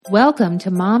Welcome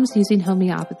to Moms Using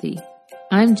Homeopathy.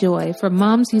 I'm Joy from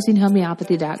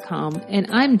momsusinghomeopathy.com, and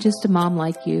I'm just a mom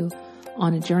like you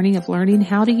on a journey of learning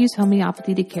how to use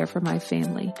homeopathy to care for my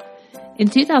family. In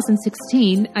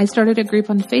 2016, I started a group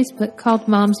on Facebook called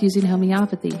Moms Using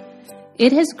Homeopathy.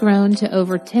 It has grown to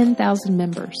over 10,000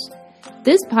 members.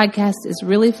 This podcast is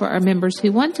really for our members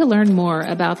who want to learn more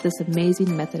about this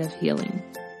amazing method of healing.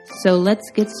 So let's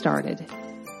get started.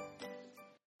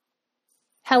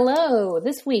 Hello.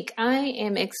 This week I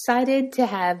am excited to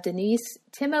have Denise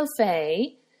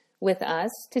Timofey with us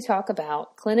to talk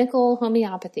about clinical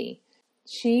homeopathy.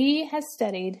 She has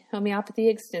studied homeopathy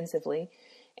extensively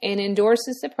and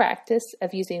endorses the practice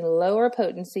of using lower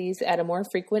potencies at a more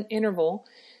frequent interval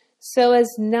so as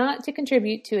not to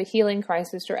contribute to a healing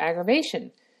crisis or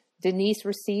aggravation. Denise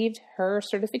received her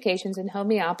certifications in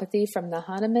homeopathy from the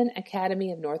Hahnemann Academy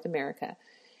of North America.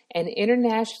 An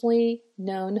internationally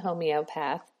known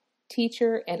homeopath,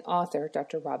 teacher, and author,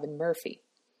 Dr. Robin Murphy.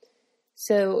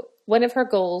 So one of her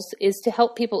goals is to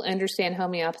help people understand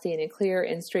homeopathy in a clear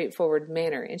and straightforward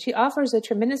manner. And she offers a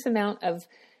tremendous amount of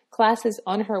classes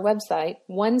on her website,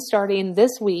 one starting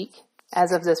this week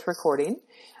as of this recording,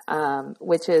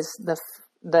 which is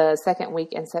the second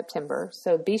week in September.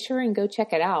 So be sure and go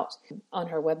check it out on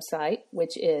her website,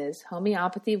 which is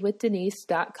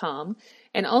homeopathywithdenise.com.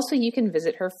 And also you can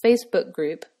visit her Facebook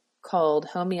group called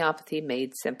Homeopathy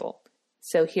Made Simple.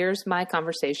 So here's my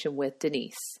conversation with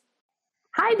Denise.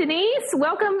 Hi, Denise.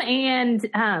 Welcome. And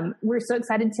we're so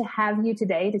excited to have you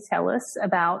today to tell us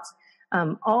about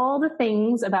all the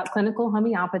things about clinical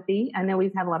homeopathy. I know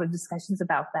we've had a lot of discussions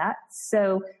about that.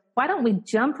 So why don't we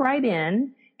jump right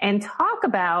in and talk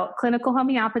about clinical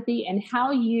homeopathy and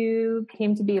how you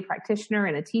came to be a practitioner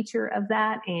and a teacher of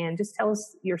that, and just tell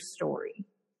us your story.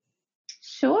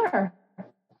 Sure.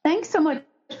 Thanks so much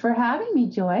for having me,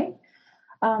 Joy.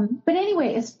 But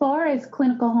anyway, as far as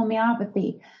clinical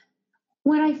homeopathy,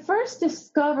 when I first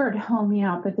discovered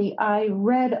homeopathy, I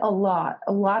read a lot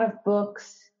of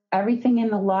books, everything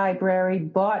in the library,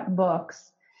 bought books.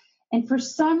 And for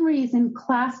some reason,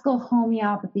 classical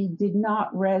homeopathy did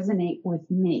not resonate with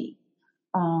me.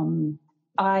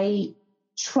 I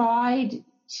tried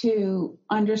to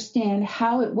understand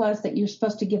how it was that you're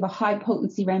supposed to give a high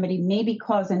potency remedy, maybe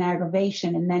cause an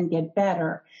aggravation and then get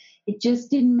better. It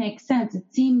just didn't make sense. It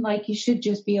seemed like you should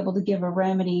just be able to give a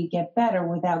remedy and get better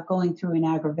without going through an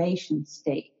aggravation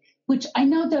state, which I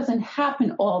know doesn't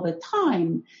happen all the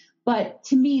time, but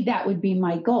to me, that would be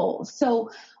my goal. So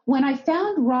when I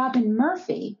found Robin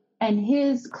Murphy and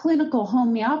his clinical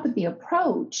homeopathy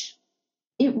approach,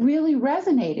 it really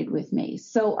resonated with me.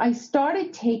 So I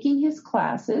started taking his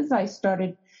classes. I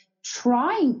started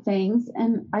trying things,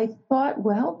 and I thought,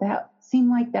 well, that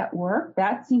seemed like that worked.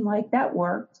 That seemed like that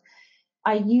worked.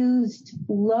 I used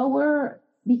lower,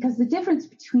 because the difference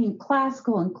between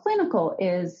classical and clinical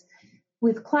is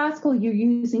with classical, you're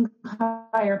using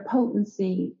higher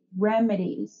potency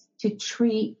remedies to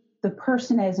treat the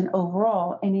person as an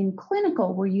overall. And in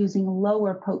clinical, we're using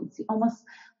lower potency, almost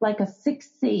like a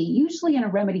 6C, usually in a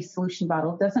remedy solution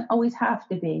bottle. It doesn't always have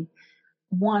to be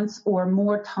once or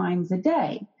more times a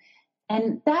day.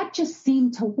 And that just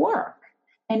seemed to work.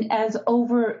 And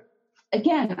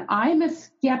again, I'm a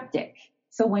skeptic.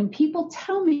 So when people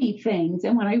tell me things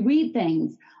and when I read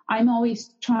things, I'm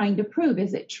always trying to prove,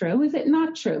 is it true? Is it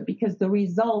not true? Because the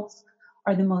results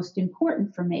are the most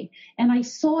important for me. And I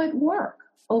saw it work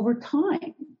over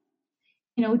time.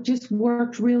 It just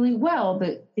worked really well.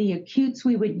 The acutes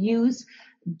we would use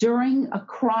during a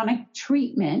chronic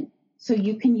treatment, so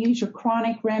you can use your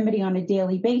chronic remedy on a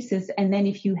daily basis. And then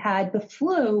if you had the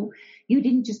flu, you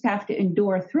didn't just have to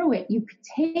endure through it. You could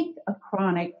take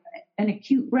an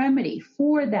acute remedy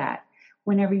for that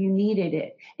whenever you needed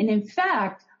it. And in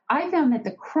fact, I found that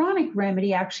the chronic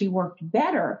remedy actually worked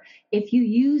better if you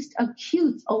used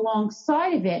acutes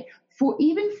alongside of it,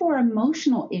 even for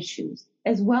emotional issues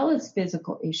as well as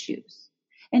physical issues.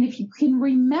 And if you can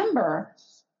remember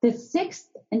the sixth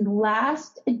and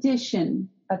last edition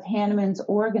of Hahnemann's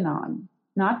Organon,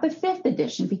 not the fifth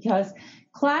edition, because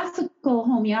classical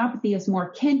homeopathy is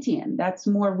more Kentian. That's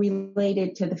more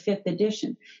related to the fifth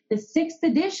edition. The sixth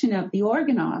edition of the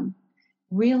Organon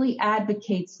really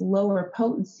advocates lower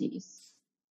potencies,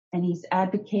 and he's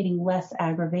advocating less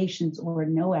aggravations or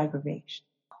no aggravation.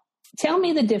 Tell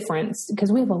me the difference,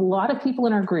 because we have a lot of people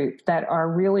in our group that are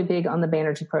really big on the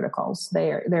Banerjee protocols.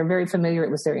 They're very familiar.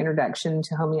 It was their introduction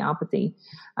to homeopathy.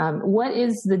 What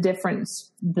is the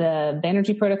difference, the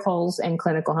Banerjee protocols and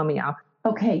clinical homeopathy?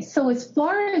 Okay, so as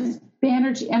far as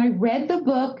Banerjee, and I read the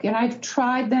book and I've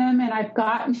tried them and I've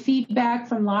gotten feedback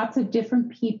from lots of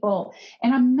different people,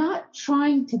 and I'm not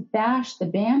trying to bash the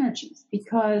Banerjees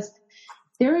because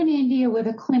they're in India with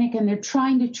a clinic and they're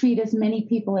trying to treat as many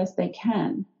people as they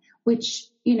can, which,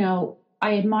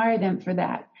 I admire them for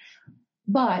that.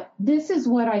 But this is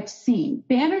what I've seen.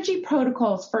 Banerjee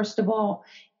protocols, first of all,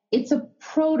 it's a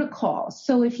protocol.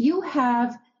 So if you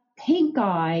have pink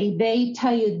eye, they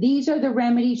tell you these are the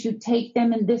remedies, you take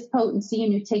them in this potency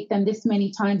and you take them this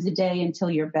many times a day until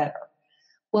you're better.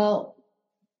 Well,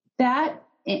 that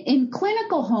in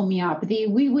clinical homeopathy,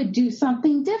 we would do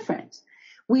something different.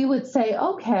 We would say,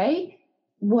 okay,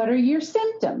 what are your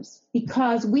symptoms?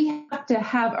 Because we have to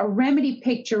have a remedy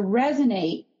picture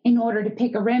resonate in order to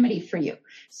pick a remedy for you.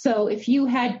 So if you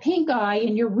had pink eye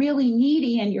and you're really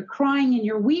needy and you're crying and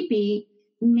you're weepy,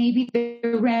 maybe the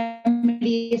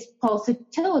remedy is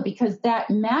pulsatilla because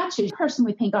that matches. A person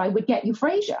with pink eye would get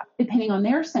euphrasia depending on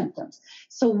their symptoms.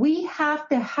 So we have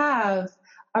to have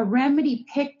a remedy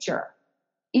picture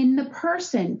in the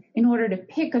person in order to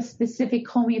pick a specific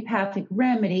homeopathic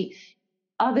remedy,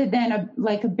 other than a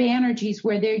Banerjee's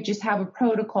where they just have a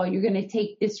protocol. You're going to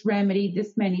take this remedy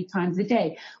this many times a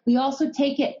day. We also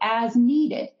take it as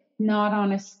needed, not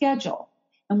on a schedule.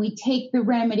 And we take the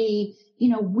remedy,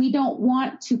 we don't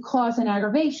want to cause an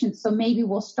aggravation. So maybe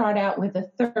we'll start out with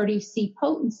a 30C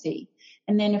potency.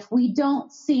 And then if we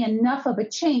don't see enough of a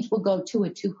change, we'll go to a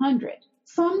 200.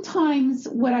 Sometimes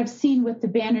what I've seen with the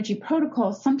Banerjee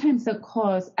protocol, sometimes they'll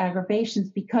cause aggravations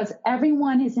because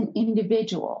everyone is an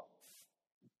individual.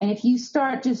 And if you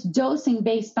start just dosing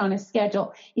based on a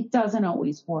schedule, it doesn't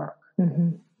always work.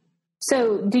 Mm-hmm.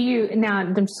 So now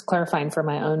I'm just clarifying for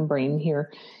my own brain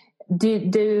here. Do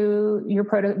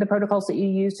the protocols that you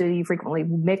use, do you frequently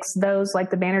mix those like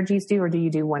the Banerjees do, or do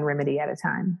you do one remedy at a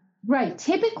time? Right.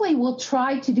 Typically, we'll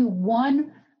try to do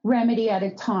one remedy at a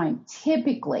time,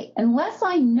 typically, unless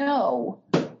I know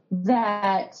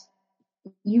that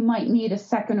you might need a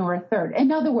second or a third.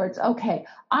 In other words, okay,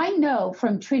 I know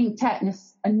from treating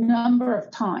tetanus a number of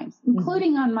times,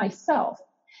 including on myself,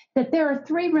 that there are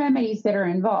 3 remedies that are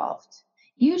involved.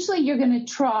 Usually you're going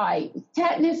to try,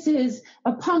 tetanus is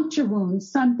a puncture wound,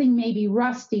 something maybe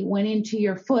rusty went into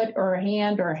your foot or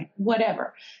hand or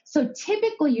whatever. So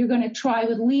typically you're going to try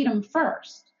with Ledum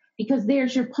first because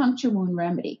there's your puncture wound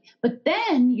remedy. But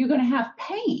then you're going to have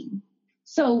pain.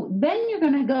 So then you're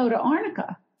going to go to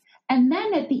arnica. And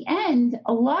then at the end,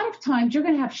 a lot of times you're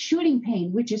going to have shooting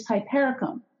pain, which is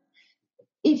hypericum.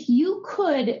 If you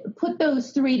could put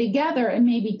those 3 together and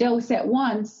maybe dose at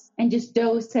once and just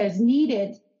dose as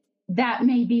needed, that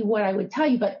may be what I would tell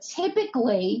you. But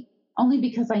typically, only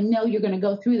because I know you're going to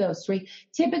go through those 3,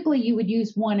 typically you would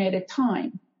use one at a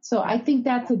time. So I think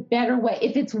that's a better way.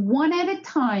 If it's one at a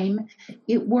time,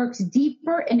 it works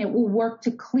deeper and it will work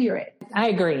to clear it. I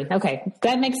agree. Okay.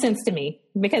 That makes sense to me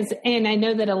and I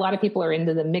know that a lot of people are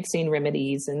into the mixing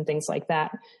remedies and things like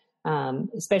that,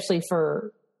 especially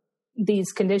for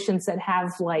these conditions that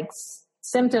have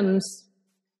symptoms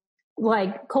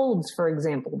like colds, for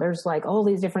example. There's all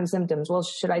these different symptoms. Well,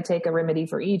 should I take a remedy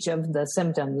for each of the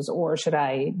symptoms or should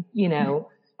I,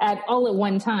 at all at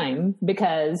one time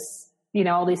because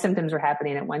all these symptoms are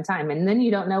happening at one time. And then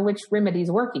you don't know which remedy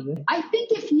is working. I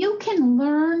think if you can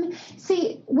learn,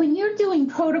 when you're doing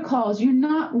protocols, you're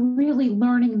not really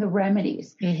learning the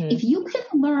remedies. Mm-hmm. If you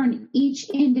can learn each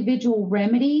individual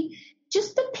remedy,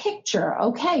 just the picture,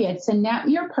 okay, it's a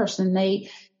Napier person.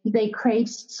 They crave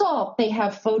salt. They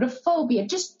have photophobia,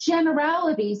 just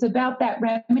generalities about that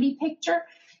remedy picture.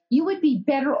 You would be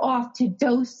better off to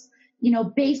dose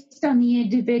based on the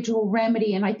individual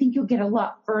remedy, and I think you'll get a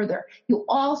lot further. You'll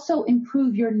also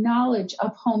improve your knowledge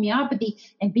of homeopathy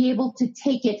and be able to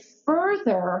take it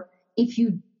further if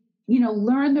you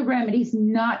learn the remedies,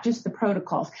 not just the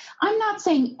protocols. I'm not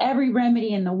saying every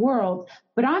remedy in the world,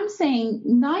 but I'm saying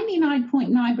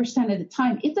 99.9% of the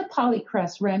time, it's a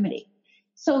polycrest remedy.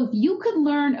 So if you could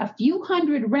learn a few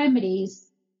hundred remedies,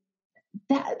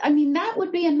 that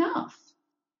would be enough.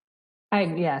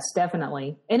 Yes,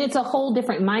 definitely. And it's a whole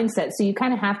different mindset. So you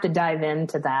kind of have to dive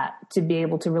into that to be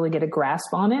able to really get a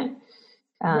grasp on it.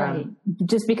 Right.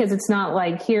 Just because it's not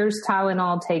like, here's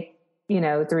Tylenol, take,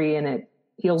 3 and it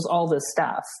heals all this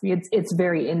stuff. It's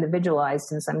very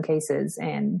individualized in some cases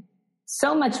and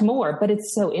so much more, but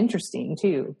it's so interesting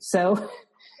too. So,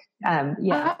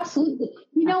 yeah. Absolutely.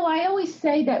 I always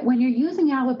say that when you're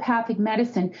using allopathic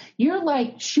medicine, you're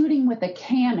like shooting with a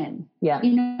cannon. Yeah.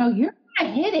 You're going to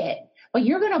hit it, but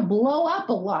you're going to blow up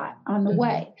a lot on the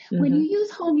way. Mm-hmm. When you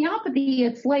use homeopathy,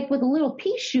 it's like with a little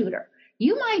pea shooter.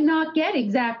 You might not get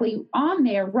exactly on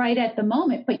there right at the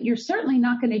moment, but you're certainly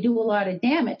not going to do a lot of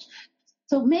damage.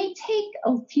 So it may take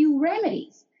a few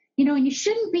remedies, and you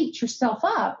shouldn't beat yourself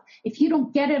up if you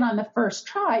don't get it on the first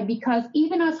try, because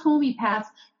even us homeopaths,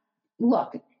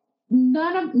 look,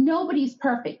 nobody's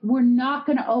perfect. We're not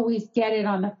going to always get it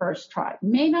on the first try.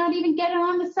 May not even get it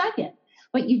on the second,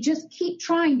 but you just keep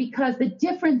trying, because the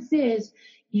difference is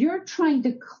you're trying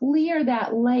to clear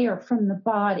that layer from the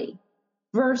body,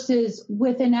 versus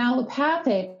with an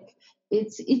allopathic,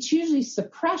 it's usually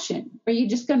suppression, where you're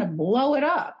just going to blow it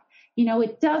up.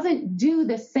 It doesn't do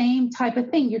the same type of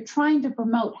thing. You're trying to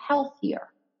promote health here.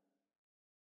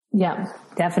 Yeah,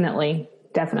 definitely.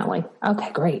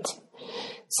 Okay, great.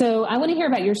 So I want to hear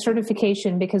about your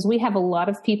certification, because we have a lot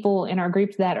of people in our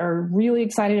group that are really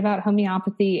excited about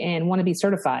homeopathy and want to be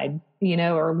certified,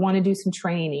 or want to do some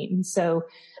training. So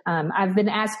I've been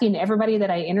asking everybody that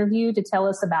I interview to tell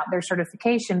us about their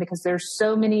certification, because there's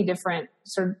so many different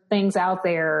sort of things out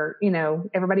there.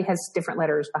 Everybody has different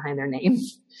letters behind their name.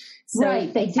 So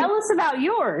right. Tell us about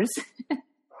yours.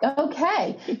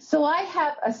 Okay. So I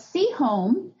have a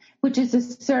C-Home, which is a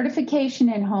certification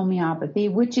in homeopathy,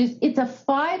 it's a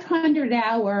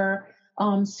 500-hour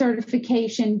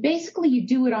certification. Basically, you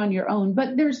do it on your own,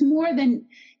 but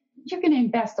you're going to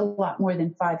invest a lot more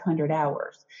than 500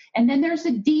 hours. And then there's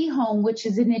a D-Home, which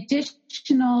is an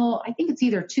additional, I think it's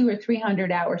either 200 or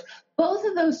 300 hours. Both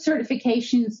of those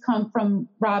certifications come from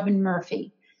Robin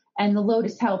Murphy and the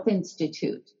Lotus Health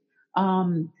Institute.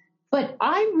 But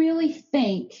I really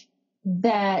think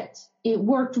that it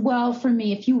worked well for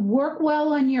me. If you work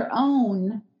well on your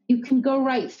own, you can go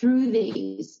right through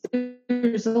these.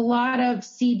 There's a lot of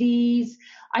CDs.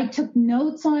 I took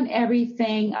notes on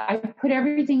everything. I put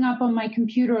everything up on my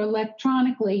computer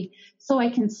electronically so I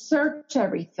can search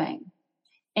everything.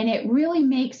 And it really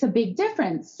makes a big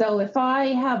difference. So if I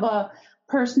have a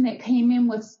person that came in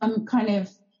with some kind of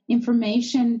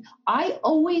information, I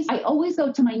always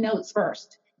go to my notes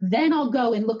first. Then I'll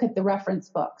go and look at the reference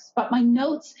books. But my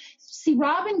notes, see,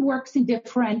 Robin works in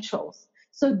differentials.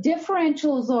 So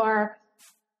differentials are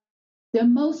the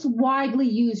most widely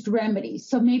used remedies.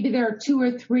 So maybe there are 2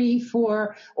 or 3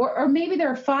 for, or maybe there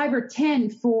are 5 or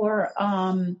 10 for,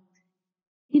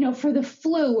 for the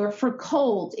flu or for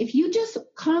colds. If you just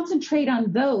concentrate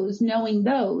on those, knowing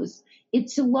those,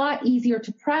 it's a lot easier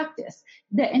to practice.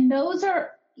 And those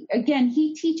are, again,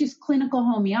 he teaches clinical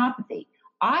homeopathy.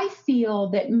 I feel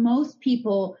that most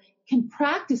people can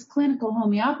practice clinical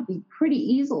homeopathy pretty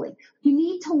easily. You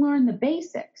need to learn the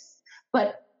basics.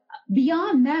 But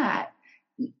beyond that,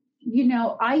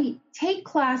 I take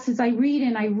classes, I read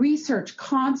and I research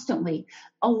constantly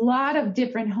a lot of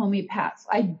different homeopaths.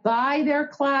 I buy their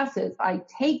classes, I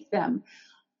take them,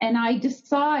 and I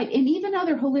decide, and even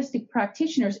other holistic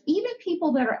practitioners, even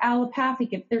people that are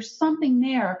allopathic, if there's something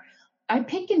there, I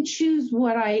pick and choose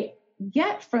what I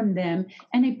get from them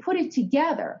and I put it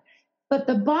together. But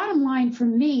the bottom line for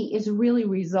me is really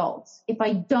results. If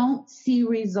I don't see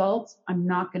results, I'm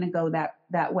not going to go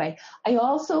that way. I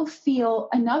also feel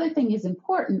another thing is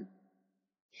important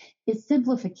is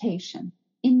simplification.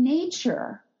 In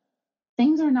nature,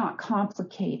 things are not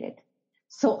complicated.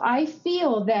 So I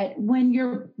feel that when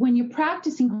you're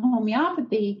practicing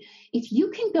homeopathy, if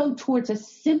you can go towards a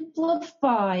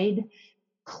simplified,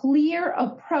 clear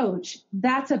approach,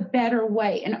 that's a better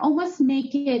way, and almost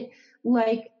make it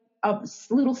like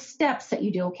little steps that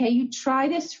you do. Okay, you try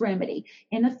this remedy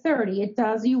in a 30, it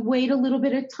does, you wait a little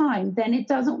bit of time, then it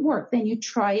doesn't work, then you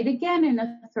try it again in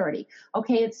a 30.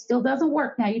 Okay, it still doesn't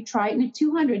work, now you try it in a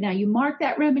 200. Now you mark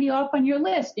that remedy off on your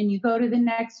list and you go to the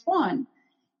next one.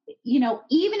 Even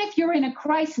if you're in a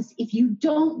crisis, if you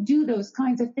don't do those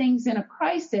kinds of things in a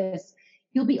crisis,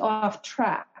 you'll be off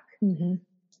track. Mm-hmm.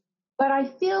 But I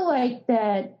feel like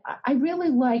that I really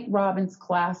like Robin's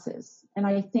classes, and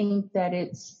I think that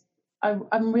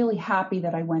I'm really happy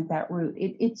that I went that route.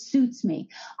 It suits me.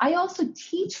 I also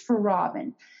teach for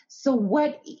Robin. So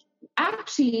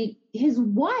actually his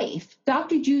wife,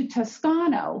 Dr. Jude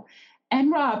Toscano,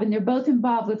 and Robin, they're both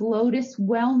involved with Lotus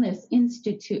Wellness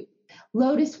Institute.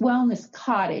 Lotus Wellness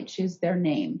Cottage is their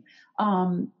name.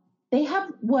 They have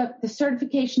what the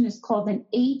certification is called an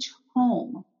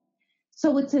H-Home.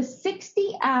 So it's a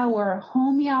 60-hour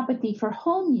homeopathy for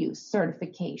home use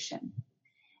certification.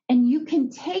 And you can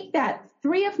take that.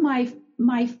 3 of my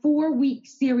 4-week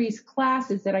series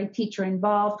classes that I teach are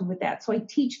involved with that. So I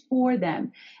teach for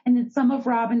them. And then some of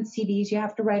Robin's CDs, you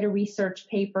have to write a research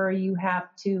paper. You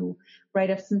have to write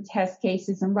up some test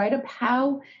cases and write up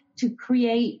how to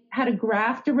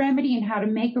graft a remedy and how to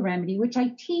make a remedy, which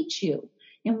I teach you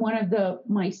in one of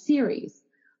my series.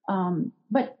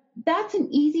 But that's an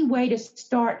easy way to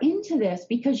start into this,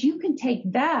 because you can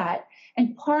take that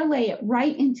and parlay it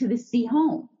right into the C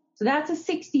home. So that's a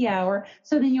 60-hour.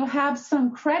 So then you'll have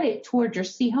some credit towards your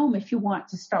C home if you want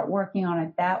to start working on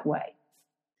it that way.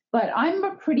 But I'm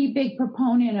a pretty big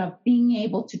proponent of being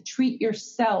able to treat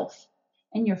yourself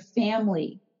and your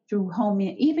family through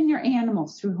even your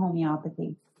animals through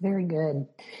homeopathy. Very good.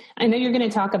 I know you're going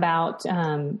to talk about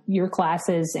your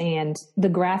classes and the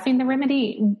grafting the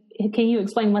remedy. Can you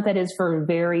explain what that is for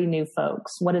very new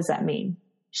folks? What does that mean?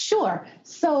 Sure.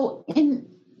 So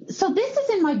this is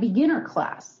in my beginner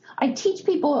class. I teach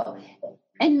people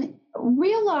and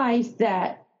realize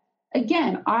that,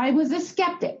 again, I was a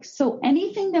skeptic. So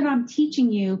anything that I'm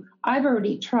teaching you, I've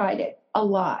already tried it a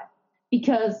lot,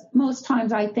 because most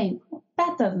times I think,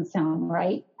 that doesn't sound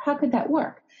right. How could that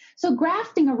work? So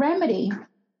grafting a remedy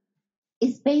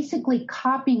is basically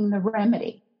copying the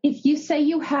remedy. If you say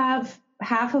you have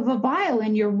half of a vial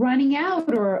and you're running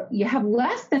out, or you have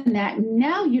less than that,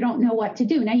 now you don't know what to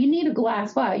do. Now you need a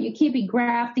glass vial. You can't be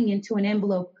grafting into an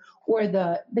envelope or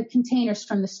the containers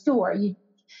from the store.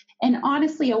 And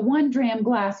honestly, a 1 gram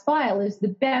glass vial is the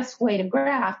best way to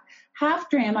graft. Half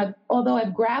gram, although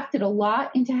I've grafted a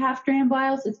lot into half gram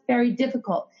vials, it's very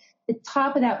difficult. The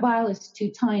top of that vial is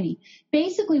too tiny.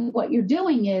 Basically, what you're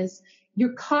doing is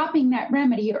you're copying that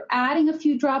remedy. You're adding a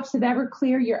few drops of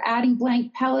Everclear. You're adding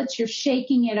blank pellets. You're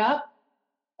shaking it up,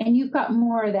 and you've got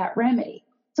more of that remedy.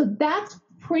 So that's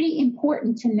pretty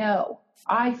important to know,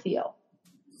 I feel.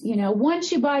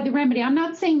 Once you buy the remedy, I'm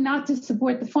not saying not to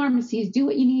support the pharmacies. Do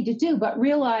what you need to do, but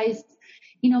realize,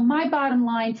 my bottom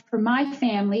line for my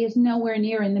family is nowhere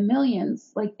near in the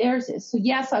millions like theirs is. So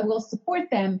yes, I will support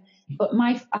them, but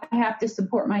I have to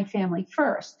support my family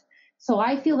first. So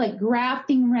I feel like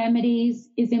grafting remedies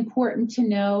is important to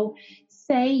know.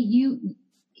 Say you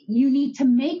need to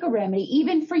make a remedy,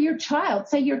 even for your child.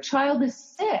 Say your child is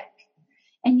sick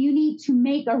and you need to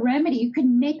make a remedy. You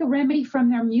can make a remedy from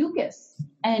their mucus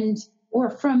or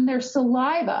from their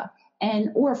saliva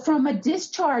or from a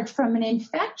discharge from an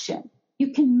infection.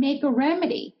 You can make a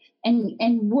remedy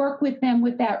and work with them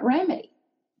with that remedy.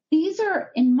 These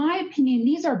are, in my opinion,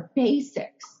 these are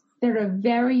basics that are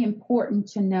very important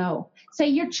to know. Say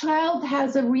your child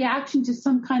has a reaction to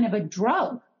some kind of a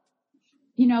drug.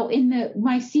 In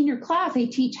my senior class, I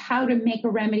teach how to make a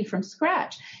remedy from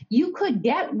scratch. You could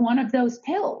get one of those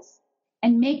pills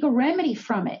and make a remedy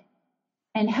from it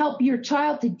and help your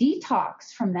child to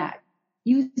detox from that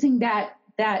using that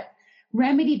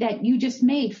remedy that you just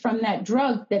made from that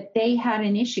drug that they had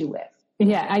an issue with.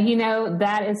 Yeah,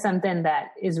 that is something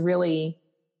that is really,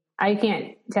 I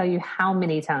can't tell you how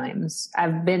many times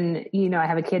I've been, I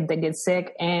have a kid that gets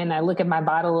sick and I look at my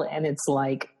bottle and it's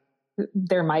like,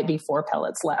 there might be 4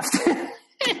 pellets left.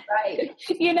 Right.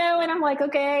 And I'm like,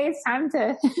 okay, it's time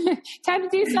to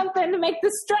do something to make the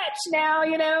stretch now,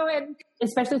 and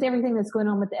especially with everything that's going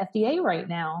on with the FDA right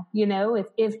now,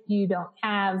 if you don't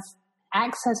have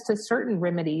access to certain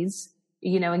remedies,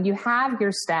 and you have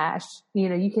your stash,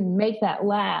 you can make that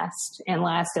last and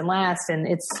last and last. And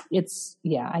it's,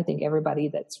 I think everybody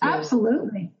that's really,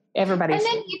 absolutely everybody. And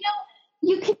then,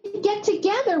 you can get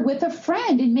together with a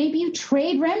friend and maybe you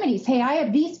trade remedies. Hey, I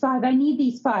have these 5. I need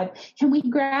these 5. Can we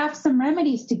graft some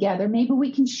remedies together? Maybe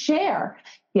we can share.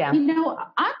 Yeah.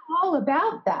 I'm all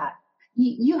about that.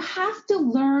 You have to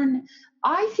learn.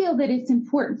 I feel that it's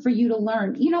important for you to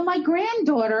learn. My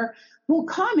granddaughter will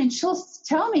come and she'll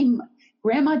tell me,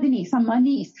 Grandma Denise, I'm my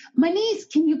niece. My niece,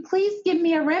 can you please give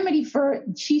me a remedy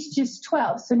she's just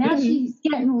 12. So now she's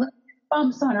getting little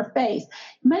bumps on her face.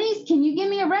 My niece, can you give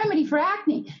me a remedy for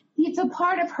acne? It's a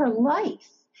part of her life.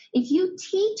 If you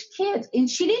teach kids, and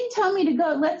she didn't tell me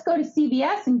to let's go to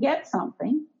CVS and get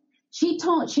something. She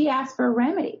asked for a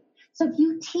remedy. So if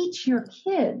you teach your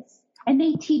kids and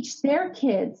they teach their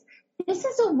kids, this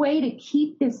is a way to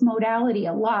keep this modality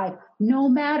alive, no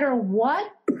matter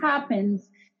what happens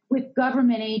with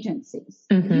government agencies.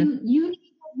 Mm-hmm. You need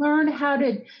to learn how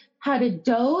to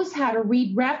dose, how to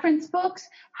read reference books,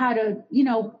 how to,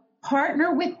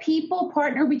 partner with people,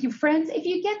 partner with your friends. If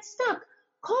you get stuck,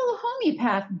 call a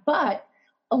homeopath. But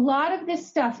a lot of this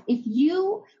stuff, if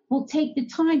you will take the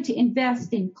time to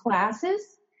invest in classes,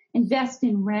 invest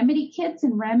in remedy kits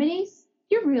and remedies,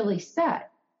 you're really set.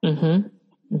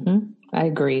 Mm-hmm. Mm-hmm. I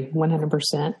agree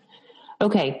 100%.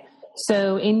 Okay.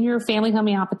 So in your family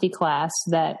homeopathy class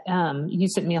that you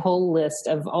sent me a whole list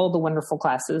of all the wonderful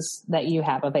classes that you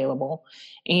have available.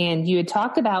 And you had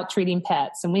talked about treating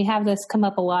pets. And we have this come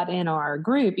up a lot in our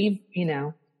group.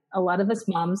 A lot of us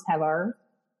moms have our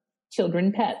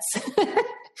children pets.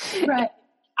 Right.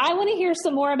 I want to hear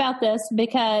some more about this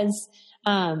because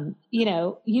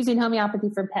using homeopathy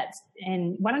for pets.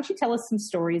 And why don't you tell us some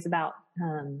stories about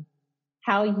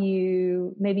how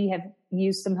you maybe have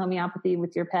used some homeopathy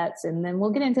with your pets, and then we'll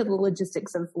get into the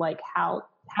logistics of like how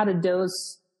to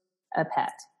dose a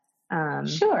pet.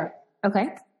 Sure.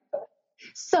 Okay.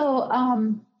 So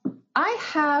I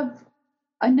have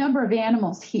a number of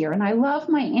animals here, and I love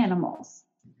my animals.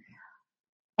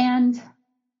 And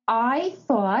I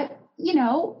thought,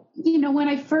 when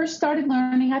I first started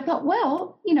learning, I thought,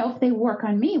 well, if they work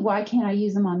on me, why can't I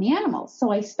use them on the animals?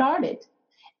 So I started,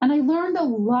 and I learned a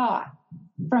lot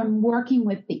from working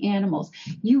with the animals.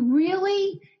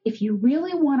 If you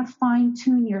really want to fine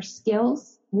tune your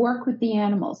skills, work with the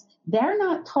animals. They're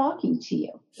not talking to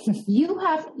you. You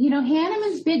have,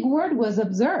 Hahnemann's big word was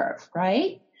observe,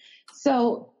 right?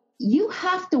 So you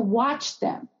have to watch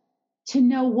them to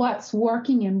know what's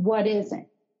working and what isn't.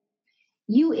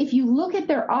 If you look at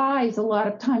their eyes, a lot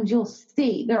of times you'll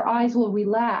see their eyes will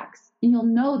relax and you'll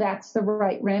know that's the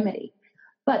right remedy.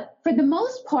 But for the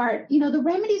most part, the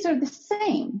remedies are the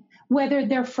same, whether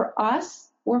they're for us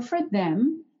or for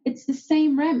them, it's the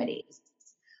same remedies.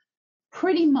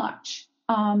 Pretty much.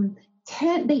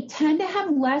 They tend to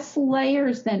have less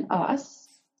layers than us,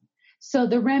 so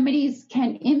the remedies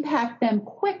can impact them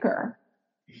quicker.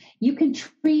 You can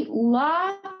treat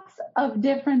lots of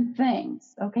different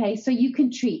things, okay? So you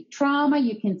can treat trauma,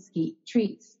 you can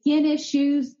treat skin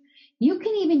issues, you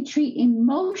can even treat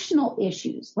emotional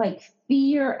issues like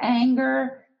fear,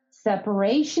 anger,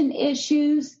 separation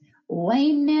issues,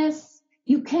 lameness.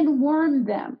 You can worm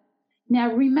them.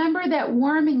 Now, remember that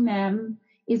worming them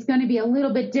is going to be a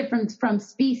little bit different from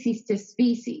species to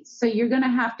species. So you're going to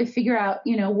have to figure out,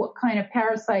 what kind of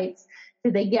parasites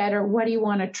do they get or what do you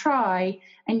want to try?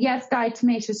 And yes,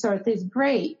 diatomaceous earth is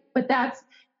great, but that's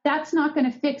not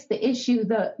going to fix the issue.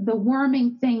 The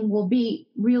worming thing will be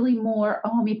really more a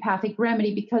homeopathic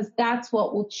remedy because that's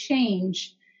what will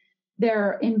change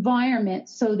their environment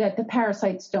so that the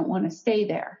parasites don't want to stay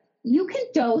there. You can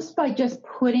dose by just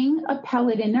putting a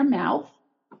pellet in their mouth.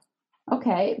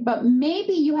 Okay, but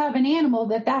maybe you have an animal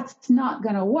that's not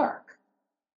going to work.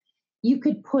 You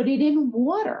could put it in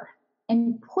water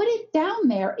and put it down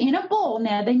there in a bowl.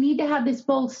 Now, they need to have this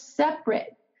bowl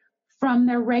separate from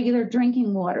their regular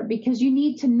drinking water because you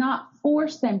need to not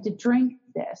force them to drink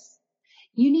this.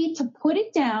 You need to put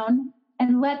it down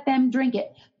and let them drink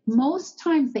it. Most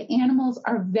times the animals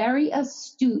are very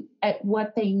astute at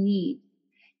what they need.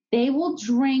 They will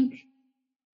drink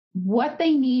what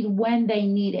they need when they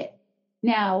need it.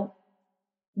 Now,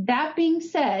 that being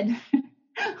said,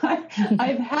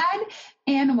 I've had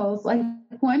animals, like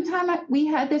one time we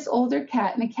had this older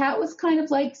cat, and the cat was kind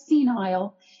of like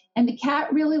senile, and the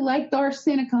cat really liked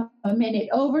arsenicum, and it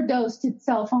overdosed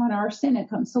itself on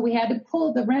arsenicum, so we had to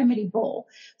pull the remedy bowl.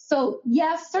 So,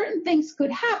 yes, certain things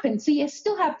could happen, so you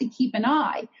still have to keep an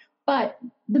eye, but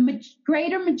the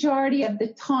greater majority of the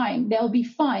time, they'll be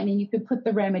fine, and you could put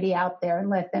the remedy out there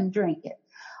and let them drink it.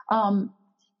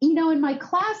 In my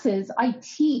classes,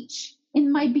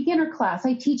 in my beginner class,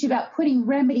 I teach about putting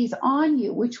remedies on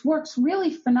you, which works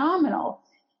really phenomenal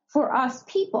for us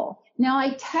people. Now,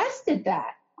 I tested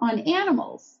that on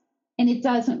animals, and it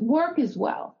doesn't work as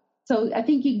well. So I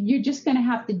think you're just going to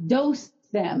have to dose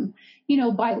them,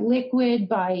 by liquid,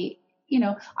 I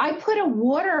put a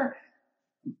water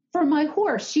for my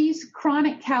horse. She's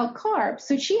chronic cow carb,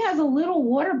 so she has a little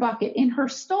water bucket in her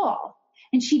stall.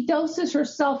 And she doses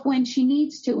herself when she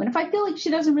needs to. And if I feel like she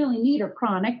doesn't really need her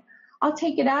chronic, I'll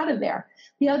take it out of there.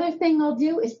 The other thing I'll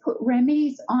do is put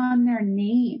remedies on their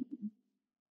name,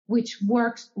 which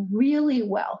works really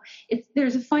well.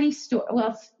 There's a funny story.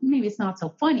 Well, maybe it's not so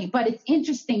funny, but it's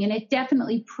interesting, and it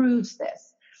definitely proves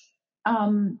this.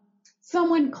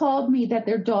 Someone called me that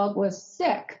their dog was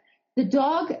sick. The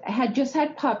dog had just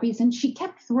had puppies, and she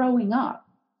kept throwing up.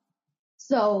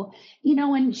 So,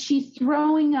 when she's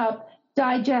throwing up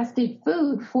digested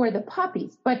food for the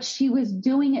puppies, but she was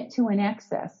doing it to an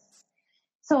excess.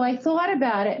 So I thought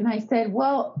about it and I said,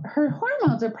 well, her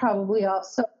hormones are probably off,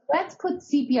 so let's put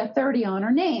Sepia 30 on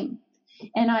her name.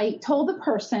 And I told the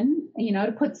person,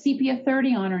 to put Sepia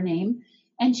 30 on her name,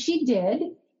 and she did,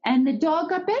 and the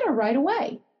dog got better right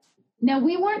away. Now,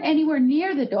 we weren't anywhere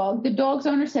near the dog. The dog's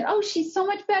owner said, oh, she's so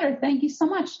much better. Thank you so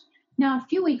much. Now, a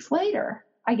few weeks later,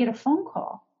 I get a phone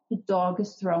call. The dog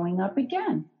is throwing up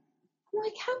again. I'm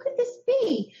like, how could this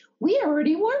be? We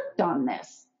already worked on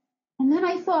this. And then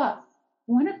I thought,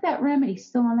 what if that remedy's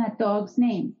still on that dog's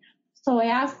name? So I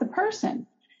asked the person,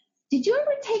 did you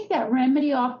ever take that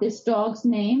remedy off this dog's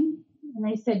name? And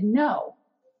they said, no.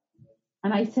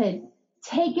 And I said,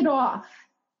 take it off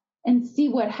and see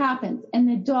what happens. And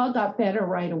the dog got better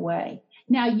right away.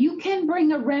 Now, you can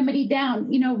bring a remedy down.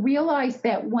 Realize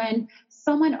that when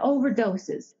someone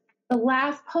overdoses, the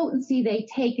last potency they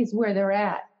take is where they're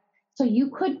at. So you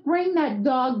could bring that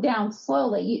dog down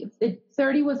slowly. If the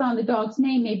 30 was on the dog's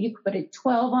name, maybe you could put a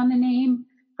 12 on the name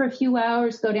for a few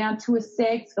hours, go down to a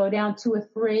 6, go down to a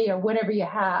 3, or whatever you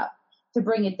have to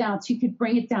bring it down. So you could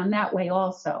bring it down that way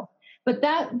also. But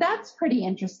that's pretty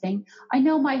interesting. I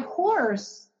know my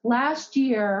horse last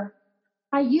year,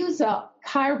 I use a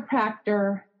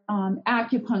chiropractor,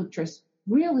 acupuncturist.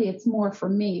 Really, it's more for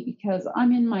me because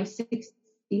I'm in my 60s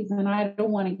and I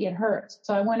don't want to get hurt.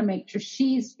 So I want to make sure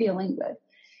she's feeling good.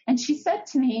 And she said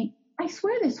to me, I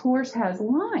swear this horse has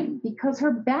Lyme because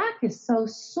her back is so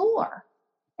sore.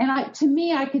 And to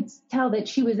me, I could tell that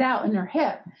she was out in her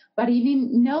hip, but I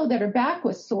didn't know that her back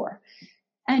was sore.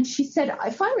 And she said,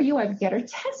 if I were you, I would get her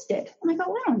tested. And I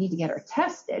go, well, I don't need to get her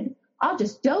tested. I'll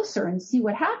just dose her and see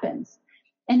what happens.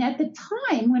 And at the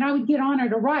time when I would get on her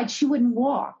to ride, she wouldn't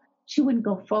walk. She wouldn't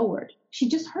go forward. She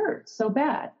just hurt so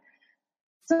bad.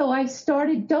 So I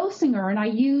started dosing her, and I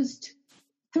used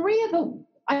arnica,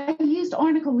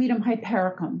 ledum,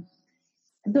 hypericum,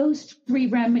 those 3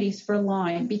 remedies for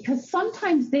Lyme, because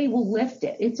sometimes they will lift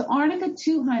it. It's arnica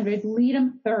 200,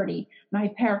 ledum 30, and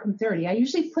hypericum 30. I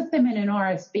usually put them in an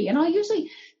RSB, and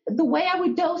the way I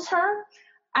would dose her,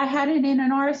 I had it in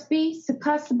an RSB,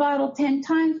 succuss the bottle 10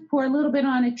 times, pour a little bit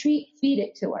on a treat, feed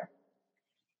it to her.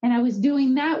 And I was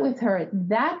doing that with her.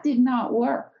 That did not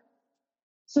work.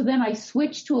 So then I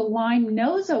switched to a Lyme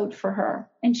Nozote for her,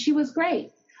 and she was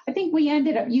great. I think we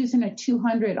ended up using a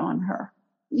 200 on her.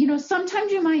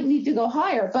 Sometimes you might need to go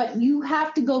higher, but you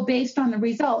have to go based on the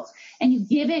results, and you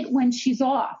give it when she's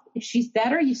off. If she's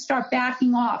better, you start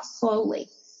backing off slowly,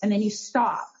 and then you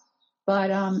stop. But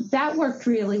that worked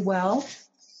really well.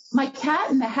 My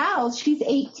cat in the house, she's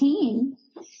 18.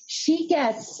 She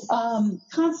gets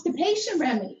constipation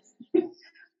remedies.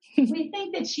 We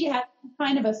think that she has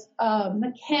kind of a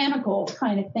mechanical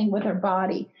kind of thing with her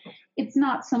body. It's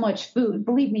not so much food.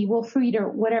 Believe me, we'll feed her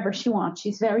whatever she wants.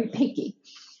 She's very picky.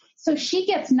 So she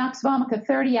gets Nux Vomica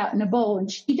 30 out in a bowl, and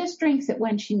she just drinks it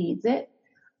when she needs it.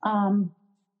 I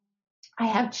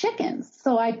have chickens,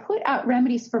 so I put out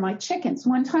remedies for my chickens.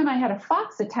 One time I had a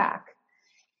fox attack,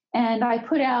 and I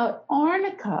put out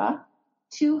arnica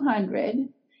 200,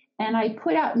 and I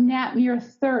put out Natmure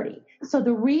 30. So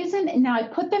the reason, now I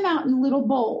put them out in little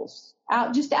bowls,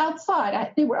 just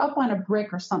outside. They were up on a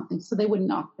brick or something, so they wouldn't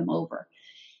knock them over.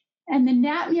 And the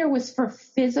Natmure was for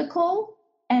physical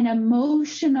and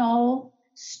emotional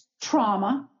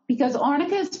trauma, because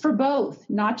arnica is for both,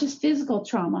 not just physical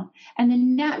trauma. And the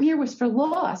Natmure was for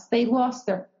loss. They lost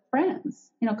their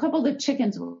friends. A couple of the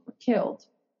chickens were killed.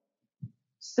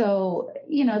 So,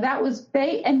 that was,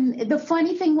 and the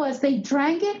funny thing was they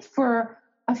drank it for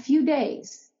a few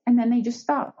days and then they just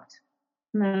stopped.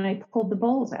 And then I pulled the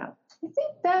bowls out. I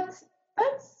think that's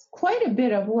quite a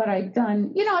bit of what I've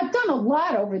done. I've done a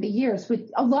lot over the years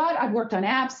I've worked on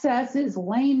abscesses,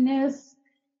 lameness,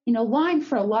 Lyme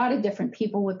for a lot of different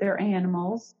people with their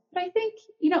animals. But I think,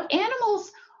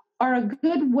 animals are a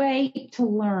good way to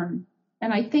learn.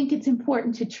 And I think it's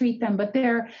important to treat them. But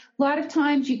a lot of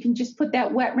times you can just put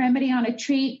that wet remedy on a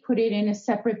treat, put it in a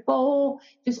separate bowl,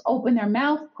 just open their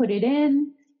mouth, put it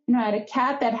in. I had a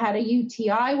cat that had a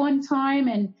UTI one time,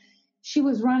 and she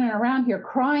was running around here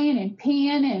crying and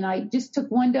peeing, and I just took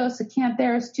 1 dose of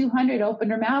Cantharis 200,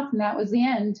 opened her mouth, and that was the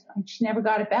end. She never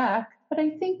got it back. But I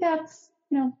think that's,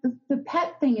 the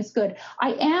pet thing is good.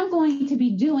 I am going to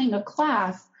be doing a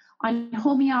class on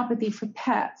homeopathy for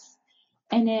pets.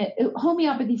 And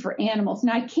homeopathy for animals.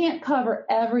 Now, I can't cover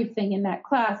everything in that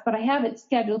class, but I have it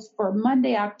scheduled for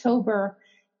Monday, October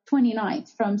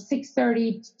 29th from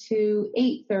 6:30 to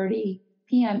 8:30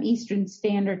 p.m. Eastern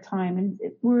Standard Time. And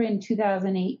we're in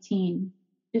 2018,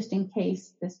 just in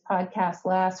case this podcast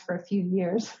lasts for a few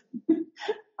years.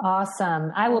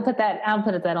 Awesome. I'll put that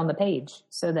on the page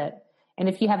so that, and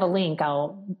if you have a link,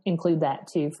 I'll include that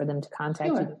too for them to contact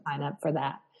you to sign up for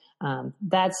that.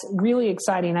 That's really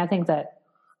exciting. I think that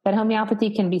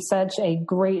homeopathy can be such a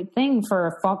great thing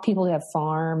for people who have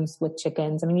farms with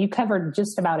chickens. I mean, you covered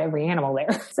just about every animal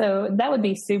there. So that would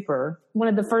be super. One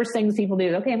of the first things people do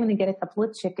is, okay, I'm going to get a couple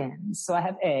of chickens, so I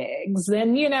have eggs.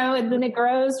 And, and then it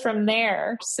grows from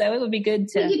there. So it would be good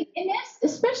to. And that's,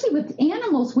 especially with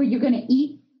animals where you're going to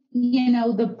eat,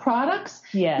 the products.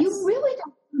 Yes. You really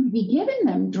don't be giving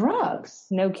them drugs.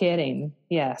 No kidding.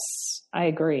 Yes, I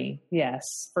agree.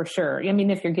 Yes, for sure. I mean,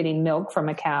 if you're getting milk from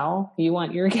a cow, you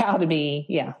want your cow to be,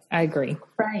 I agree.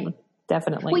 Right.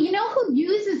 definitely. Well, you know who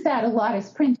uses that a lot is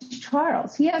Prince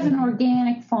Charles. He has an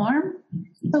organic farm,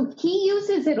 so he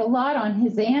uses it a lot on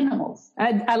his animals.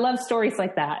 I love stories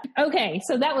like that. Okay,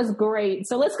 so that was great.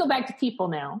 So let's go back to people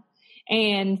now.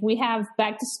 And we have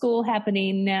back to school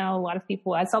happening now. A lot of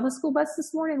people, I saw the school bus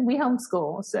this morning. We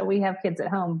homeschool, so we have kids at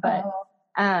home. But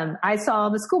I saw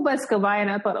the school bus go by and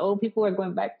I thought, oh, people are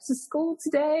going back to school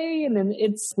today. And then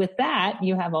it's with that,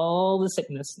 you have all the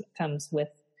sickness that comes with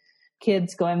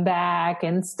kids going back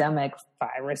and stomach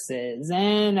viruses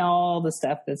and all the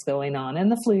stuff that's going on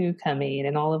and the flu coming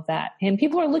and all of that. And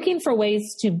people are looking for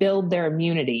ways to build their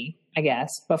immunity, I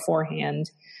guess, beforehand.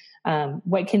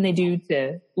 What can they do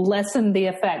to lessen the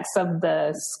effects of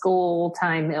the school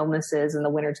time illnesses and the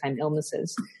wintertime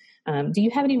illnesses? Do you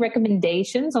have any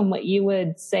recommendations on what you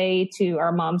would say to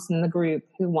our moms in the group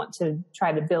who want to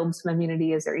try to build some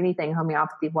immunity? Is there anything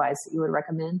homeopathy-wise that you would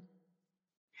recommend?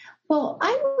 Well,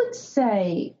 I would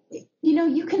say,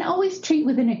 you can always treat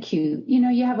with an acute.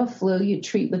 You have a flu, you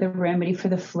treat with a remedy for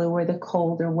the flu or the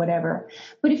cold or whatever.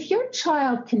 But if your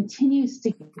child continues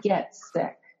to get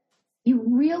sick, you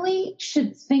really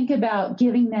should think about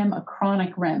giving them a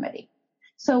chronic remedy.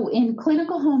 So in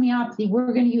clinical homeopathy,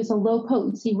 we're going to use a low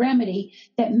potency remedy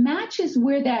that matches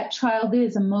where that child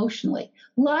is emotionally.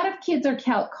 A lot of kids are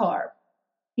calc-carb.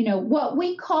 What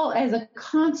we call as a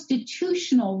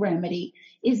constitutional remedy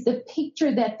is the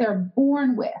picture that they're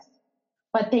born with,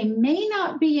 but they may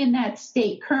not be in that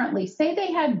state currently. Say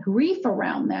they had grief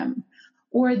around them,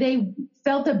 or they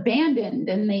felt abandoned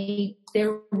and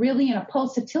they're really in a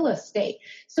pulsatilla state.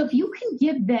 So if you can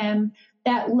give them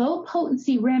that low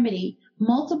potency remedy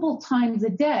multiple times a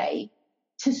day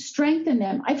to strengthen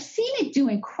them, I've seen it do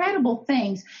incredible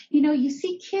things. You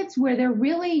see kids where they're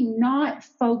really not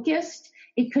focused.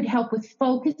 It could help with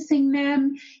focusing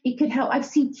them. It could help. I've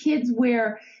seen kids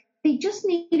where they just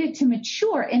needed to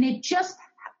mature and it just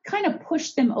kind of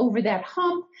pushed them over that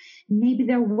hump. Maybe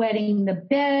they're wetting the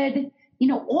bed,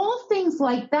 all things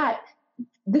like that.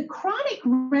 The chronic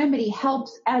remedy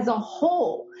helps as a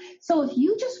whole. So if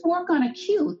you just work on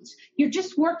acutes, you're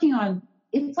just working on,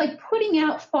 it's like putting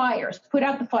out fires, put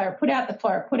out the fire, put out the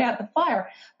fire, put out the fire.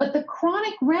 But the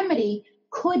chronic remedy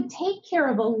could take care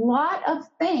of a lot of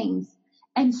things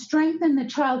and strengthen the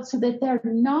child so that they're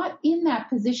not in that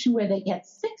position where they get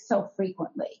sick so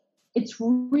frequently. It's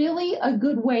really a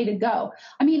good way to go.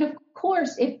 I mean, of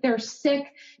course, if they're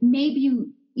sick, maybe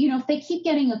if they keep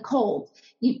getting a cold,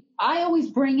 I always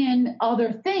bring in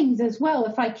other things as well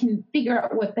if I can figure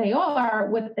out what they are,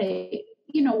 what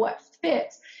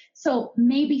fits. So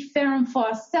maybe ferrum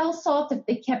phos cell salt if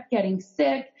they kept getting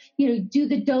sick, do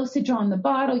the dosage on the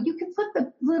bottle. You can put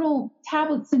the little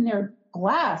tablets in their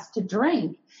glass to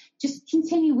drink. Just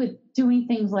continue with doing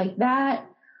things like that.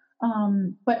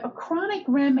 But a chronic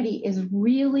remedy is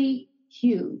really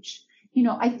huge.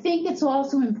 I think it's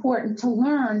also important to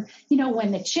learn,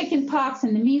 when the chicken pox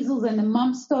and the measles and the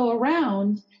mumps go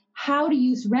around, how to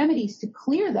use remedies to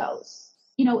clear those.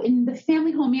 In the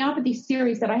family homeopathy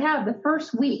series that I have the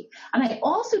first week, and I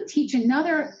also teach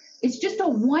it's just a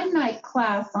one-night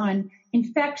class on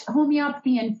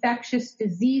homeopathy infectious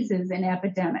diseases and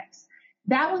epidemics.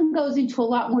 That one goes into a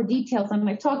lot more details. I'm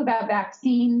going to talk about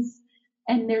vaccines,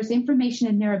 and there's information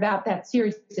in there about that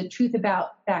series, The Truth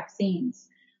About Vaccines.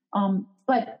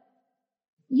 But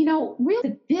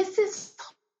really, this is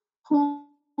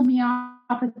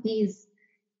homeopathy's,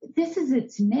 this is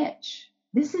its niche.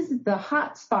 This is the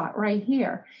hot spot right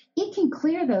here. It can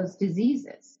clear those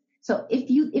diseases. So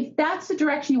if that's the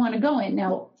direction you want to go in,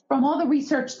 now, from all the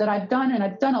research that I've done, and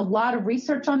I've done a lot of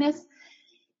research on this,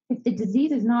 if the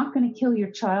disease is not going to kill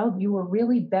your child, you are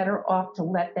really better off to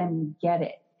let them get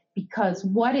it. Because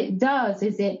what it does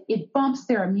is it bumps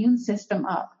their immune system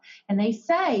up. And they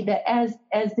say that as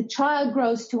the child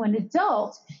grows to an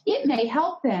adult, it may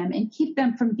help them and keep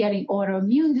them from getting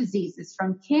autoimmune diseases,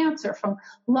 from cancer, from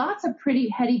lots of pretty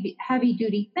heavy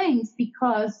duty things,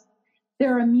 because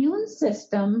their immune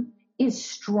system is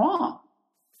strong.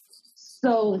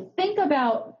 So think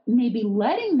about maybe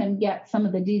letting them get some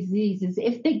of the diseases.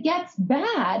 If it gets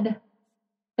bad,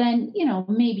 then,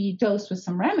 maybe you dose with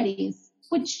some remedies,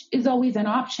 which is always an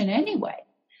option anyway.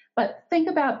 But think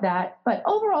about that. But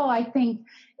overall, I think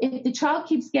if the child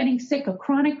keeps getting sick, a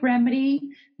chronic remedy,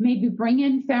 maybe bring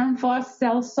in ferrum phos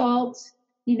cell salt,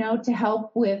 to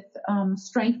help with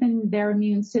strengthen their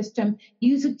immune system.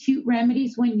 Use acute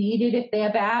remedies when needed. If they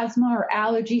have asthma or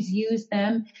allergies, use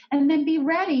them. And then be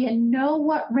ready and know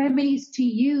what remedies to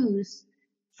use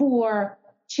for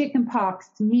chickenpox,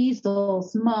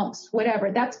 measles, mumps,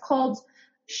 whatever. That's called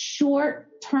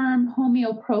short-term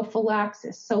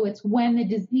homeoprophylaxis. So it's when the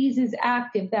disease is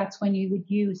active, that's when you would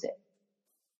use it.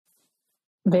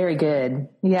 Very good.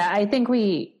 Yeah, I think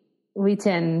we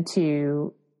tend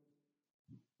to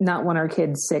not want our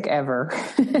kids sick ever.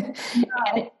 No.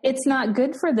 And it's not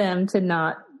good for them to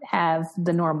not have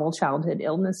the normal childhood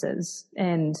illnesses.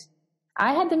 And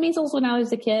I had the measles when I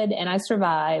was a kid and I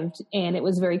survived. And it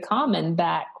was very common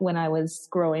back when I was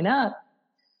growing up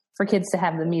for kids to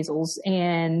have the measles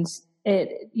and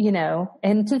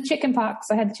and the chicken pox.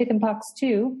 I had the chicken pox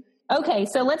too. Okay.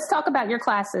 So let's talk about your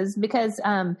classes because,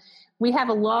 we have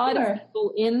a lot of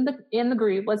people in the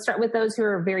group. Let's start with those who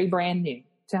are very brand new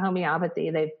to homeopathy.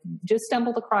 They've just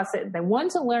stumbled across it. They want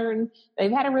to learn.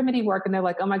 They've had a remedy work and they're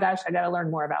like, oh my gosh, I got to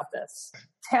learn more about this.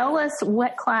 Tell us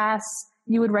what class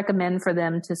you would recommend for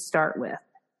them to start with.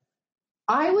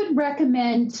 I would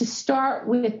recommend to start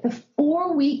with the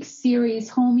 4-week series,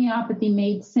 Homeopathy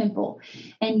Made Simple.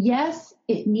 And yes,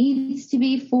 it needs to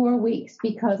be 4 weeks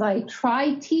because I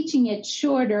tried teaching it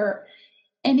shorter.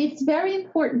 And it's very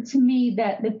important to me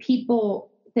that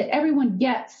everyone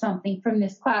gets something from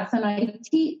this class. And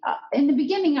in the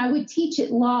beginning, I would teach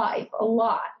it live a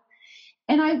lot.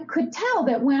 And I could tell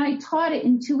that when I taught it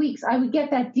in 2 weeks, I would get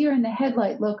that deer in the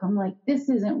headlight look. I'm like, this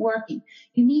isn't working.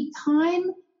 You need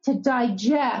time to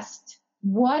digest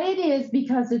what it is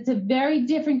because it's a very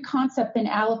different concept than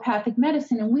allopathic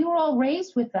medicine. And we were all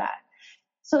raised with that.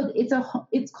 So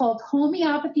it's called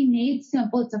Homeopathy Made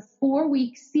Simple. It's a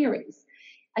 4-week series.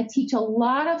 I teach a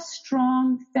lot of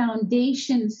strong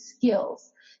foundation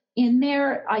skills. In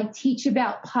there, I teach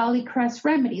about Polycrest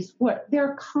remedies, what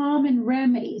they're common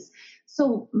remedies.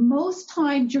 So most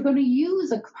times you're going to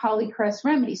use a Polycrest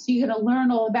remedy. So you're going to learn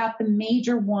all about the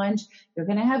major ones. You're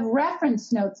going to have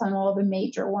reference notes on all the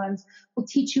major ones. We'll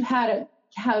teach you how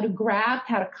to graft,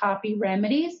 how to copy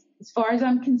remedies. As far as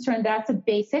I'm concerned, that's a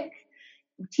basic.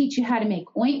 We'll teach you how to make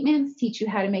ointments, teach you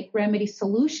how to make remedy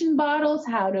solution bottles,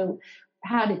 how to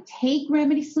take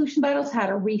remedy solution bottles, how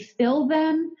to refill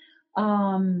them.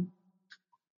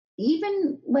 We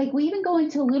even go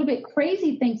into a little bit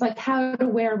crazy things like how to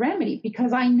wear a remedy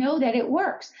because I know that it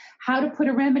works. How to put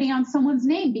a remedy on someone's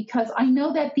name because I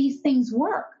know that these things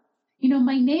work.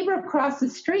 My neighbor across the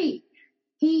street,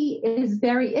 he is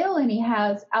very ill and he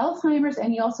has Alzheimer's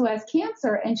and he also has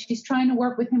cancer and she's trying to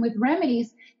work with him with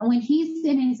remedies. And when he's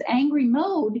in his angry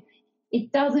mode,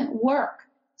 it doesn't work.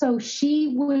 So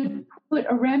she would put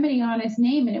a remedy on his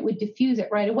name and it would diffuse it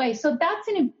right away. So that's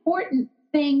an important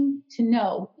thing to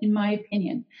know, in my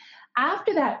opinion.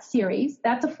 After that series,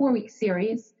 that's a 4-week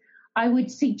series, I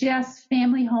would suggest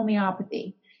family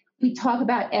homeopathy. We talk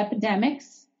about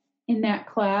epidemics in that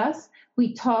class.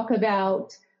 We talk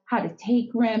about how to take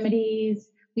remedies.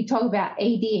 We talk about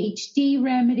ADHD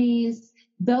remedies.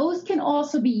 Those can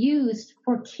also be used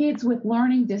for kids with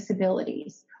learning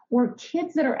disabilities or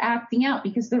kids that are acting out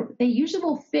because they usually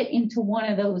will fit into one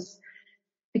of those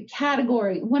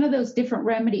different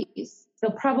remedies. They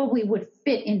probably would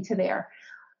fit into there.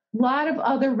 A lot of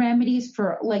other remedies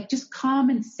for like just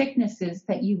common sicknesses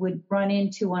that you would run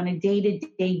into on a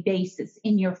day-to-day basis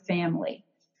in your family.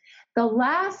 The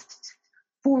last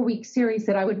 4-week series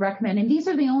that I would recommend, and these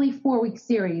are the only 4-week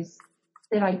series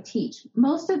that I teach.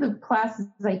 Most of the classes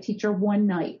I teach are one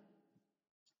night.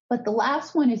 But the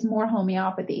last one is more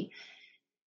homeopathy.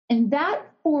 In that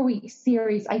 4-week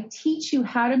series, I teach you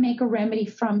how to make a remedy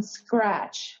from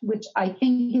scratch, which I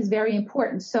think is very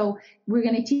important. So we're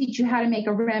going to teach you how to make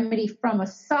a remedy from a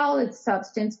solid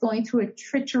substance going through a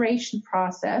trituration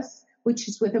process, which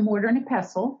is with a mortar and a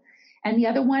pestle. And the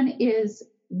other one is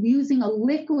using a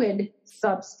liquid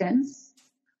substance,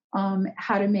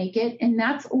 how to make it. And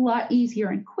that's a lot easier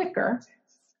and quicker.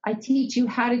 I teach you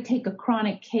how to take a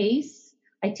chronic case.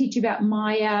 I teach you about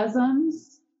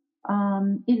miasms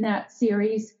in that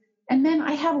series. And then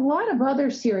I have a lot of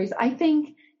other series. I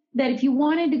think that if you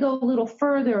wanted to go a little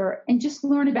further and just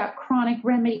learn about chronic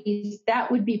remedies,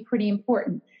 that would be pretty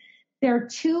important. There are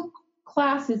 2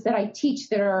 classes that I teach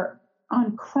that are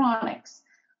on chronics.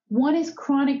 One is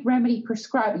chronic remedy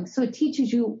prescribing. So it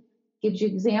gives you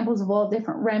examples of all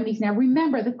different remedies. Now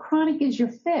remember, the chronic is your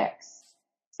fix.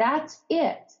 That's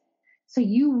it. So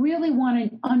you really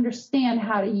want to understand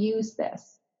how to use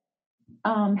this,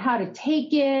 how to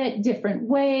take it, different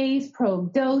ways,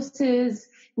 probe doses.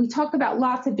 We talk about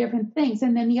lots of different things.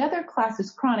 And then the other class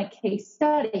is chronic case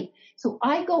study. So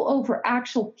I go over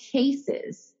actual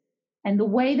cases and the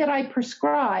way that I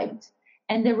prescribed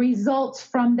and the results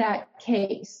from that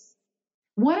case.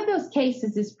 One of those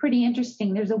cases is pretty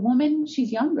interesting. There's a woman,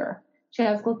 she's younger. She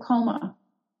has glaucoma.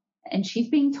 And she's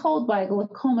being told by a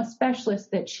glaucoma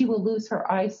specialist that she will lose her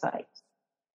eyesight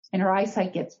and her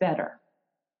eyesight gets better.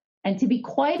 And to be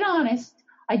quite honest,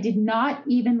 I did not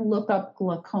even look up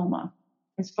glaucoma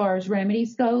as far as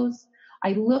remedies goes.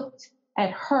 I looked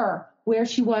at her, where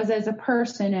she was as a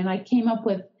person, and I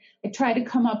tried to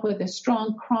come up with a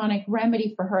strong chronic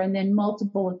remedy for her and then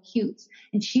multiple acutes.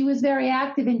 And she was very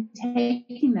active in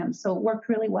taking them, so it worked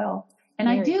really well. And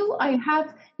I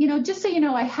have, just so you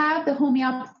know, I have the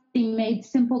Homeopathy Made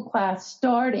Simple class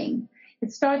starting.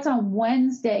 It starts on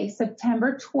Wednesday,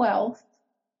 September 12th.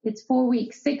 It's 4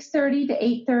 weeks, 6:30 to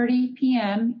 8:30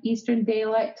 p.m. Eastern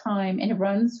Daylight Time, and it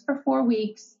runs for 4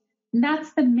 weeks. And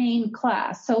that's the main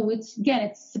class. So it's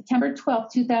September 12th,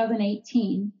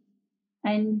 2018.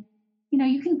 And,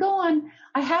 you can go on.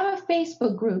 I have a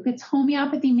Facebook group. It's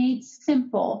Homeopathy Made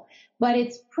Simple, but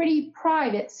it's pretty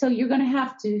private. So you're going to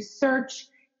have to search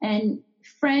and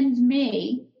friend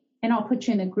me, and I'll put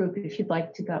you in the group if you'd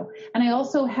like to go. And I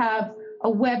also have a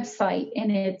website,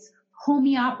 and it's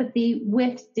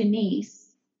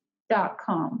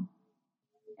homeopathywithdenise.com.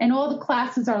 And all the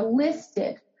classes are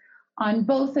listed on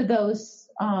both of those,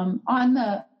 on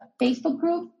the Facebook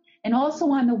group and also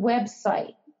on the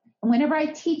website. And whenever I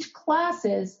teach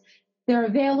classes, they're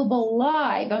available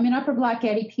live. I'm in Upper Black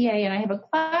Eddy, PA, and I have a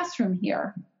classroom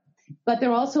here, but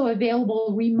they're also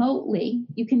available remotely.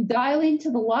 You can dial into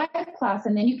the live class,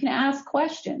 and then you can ask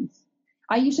questions.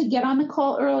 I usually get on the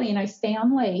call early, and I stay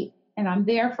on late, and I'm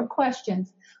there for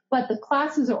questions. But the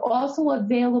classes are also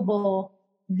available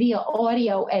via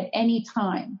audio at any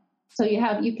time. So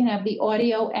you can have the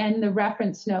audio and the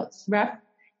reference notes.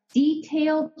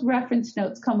 Detailed reference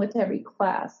notes come with every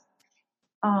class.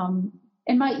 And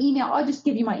my email, I'll just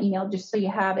give you my email just so you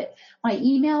have it. My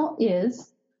email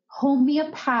is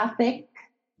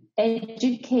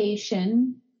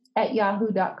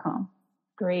homeopathiceducation@yahoo.com.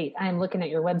 Great. I'm looking at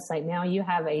your website now. You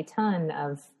have a ton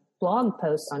of blog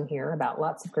posts on here about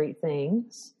lots of great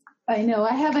things. I know.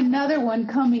 I have another one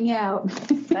coming out.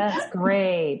 That's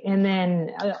great. And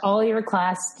then all your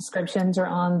class descriptions are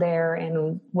on there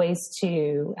and ways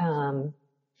to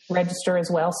register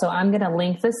as well. So I'm going to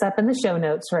link this up in the show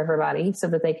notes for everybody so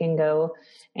that they can go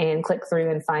and click through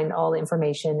and find all the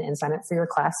information and sign up for your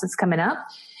class that's coming up.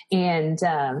 And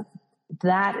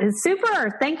that is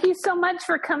super. Thank you so much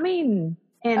for coming.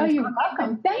 And you're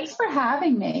welcome. Thanks for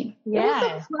having me. Yeah.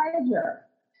 It was a pleasure.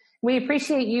 We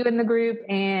appreciate you in the group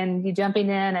and you jumping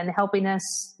in and helping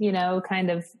us, kind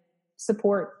of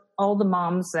support all the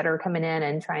moms that are coming in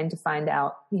and trying to find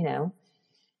out,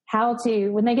 how to,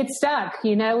 when they get stuck,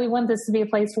 we want this to be a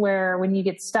place where when you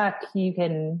get stuck, you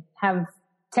can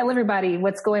tell everybody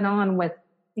what's going on with,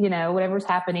 whatever's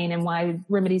happening and why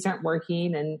remedies aren't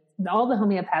working, and all the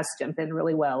homeopaths jump in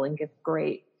really well and give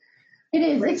great. It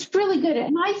is. It's really good.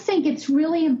 And I think it's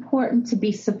really important to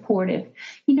be supportive.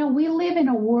 We live in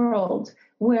a world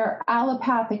where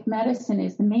allopathic medicine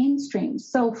is the mainstream.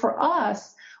 So for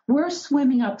us, we're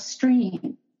swimming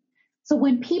upstream. So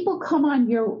when people come on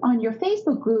your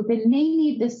Facebook group and they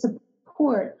need this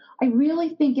support, I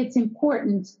really think it's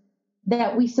important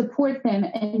that we support them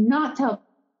and not tell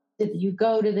that you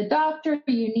go to the doctor,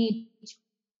 you need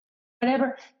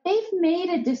whatever. They've made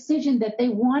a decision that they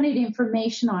wanted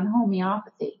information on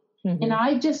homeopathy. Mm-hmm. And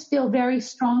I just feel very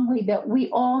strongly that we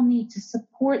all need to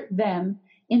support them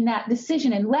in that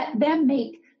decision and let them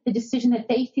make the decision that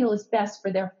they feel is best for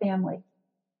their family.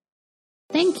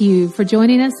 Thank you for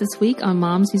joining us this week on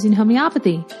Moms Using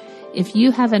Homeopathy. If you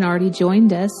haven't already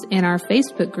joined us in our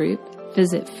Facebook group,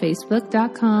 visit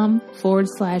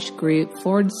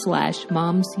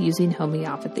facebook.com/group/Moms Using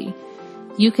Homeopathy.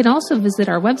 You can also visit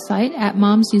our website at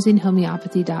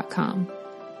momsusinghomeopathy.com.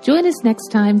 Join us next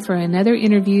time for another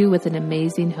interview with an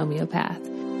amazing homeopath.